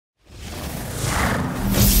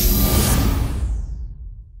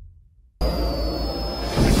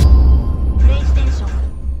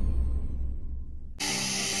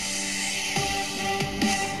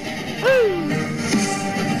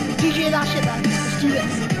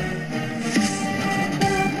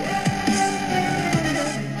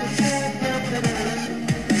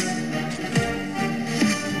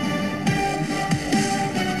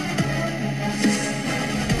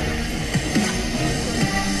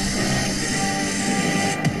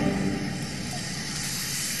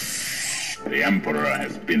Emperor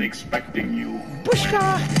has been expecting you.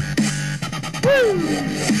 Pushka! Woo!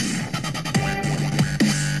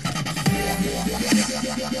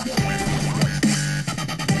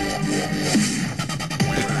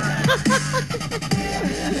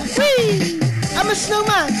 Whee! I'm a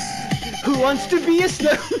snowman! Who wants to be a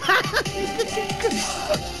snowman?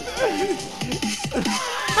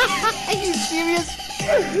 Are you serious?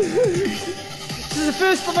 This is the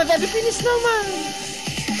first time I've ever been a snowman!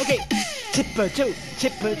 Okay, tipper-toe,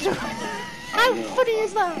 tipper-toe. How funny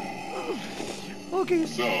is that? Okay.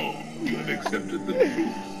 So, you have accepted the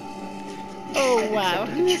truth. Oh wow,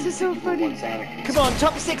 this is so funny. Come on,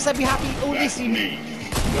 top 6, I'd be happy. Oh, That listen. name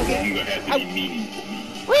no longer has any meaning for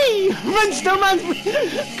me. Whee! Run, snowman!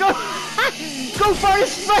 Go! Go,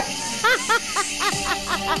 Forrest! Run!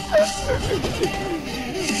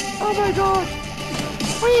 Oh my god!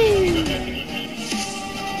 Whee!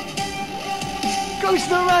 Go,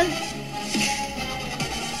 snowman!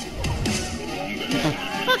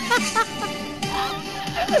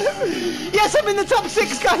 Yes, I'm in the top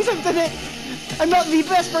 6, guys. I've done it. I'm not the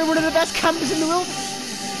best, but I'm one of the best campers in the world.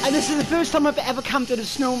 And this is the first time I've ever camped at a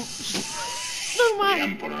snowman. The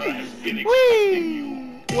Emperor has been expecting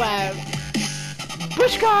you. Wow.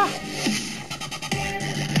 Pushka!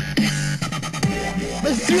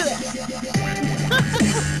 Let's do this.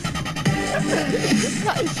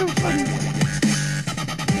 That is so funny.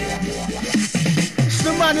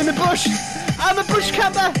 Snowman in the bush. I'm a bush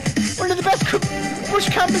camper. One of the best bush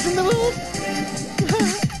campers in the world.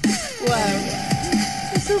 Wow.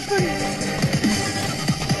 It's so funny.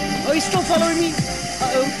 Oh, he's still following me.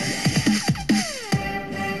 Uh-oh.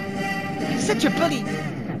 He's such a bully.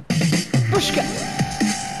 Pushka.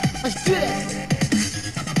 Let's do this.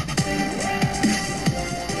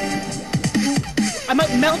 I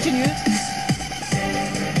might melt in you.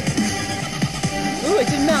 Oh, it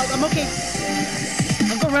didn't melt. I'm okay.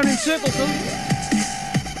 I'm going around in circles, though.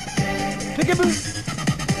 Peekaboo.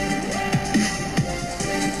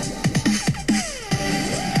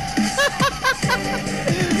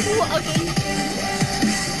 Okay.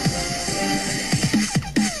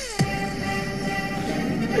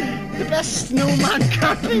 The best snowman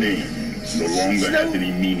camping. Name no longer has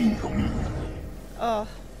any meaning for me. Oh.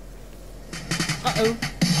 Uh-oh.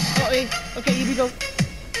 Okay, here we go.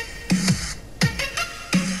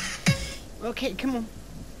 Okay, come on.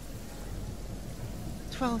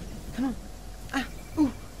 12, come on.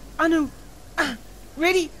 Ooh, I know.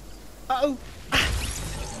 Ready? Uh-oh.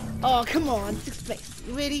 Oh, come on, 6th place.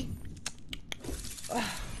 You ready?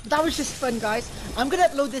 That was just fun, guys. I'm gonna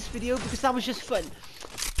upload this video because that was just fun.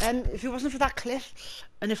 And if it wasn't for that cliff,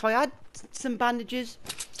 and if I had some bandages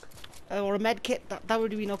or a med kit, that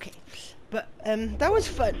would have been okay. But that was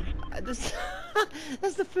fun.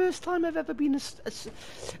 That's the first time I've ever been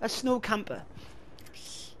a snow camper.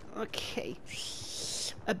 Okay.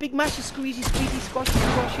 A big massive squeezy, squashy,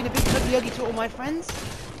 and a big huggy to all my friends.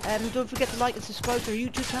 Don't forget to like and subscribe to our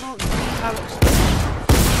YouTube channel, Alex,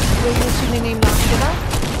 where you'll see my name after that.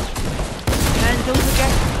 And don't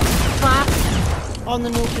forget to tap on the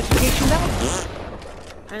notification bell.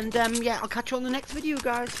 And yeah, I'll catch you on the next video,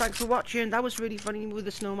 guys. Thanks for watching. That was really funny with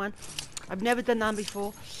the snowman. I've never done that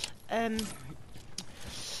before.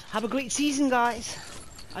 Have a great season, guys.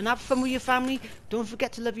 And have fun with your family. Don't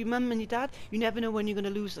forget to love your mum and your dad. You never know when you're going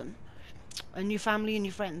to lose them. And your family and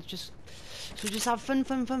your friends. So just have fun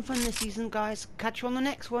this season, guys. Catch you on the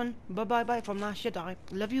next one. Bye from Last Jedi.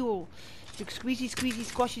 Love you all. Big squeezy,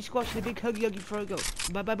 squashy, and a big huggy before I go.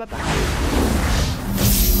 Bye.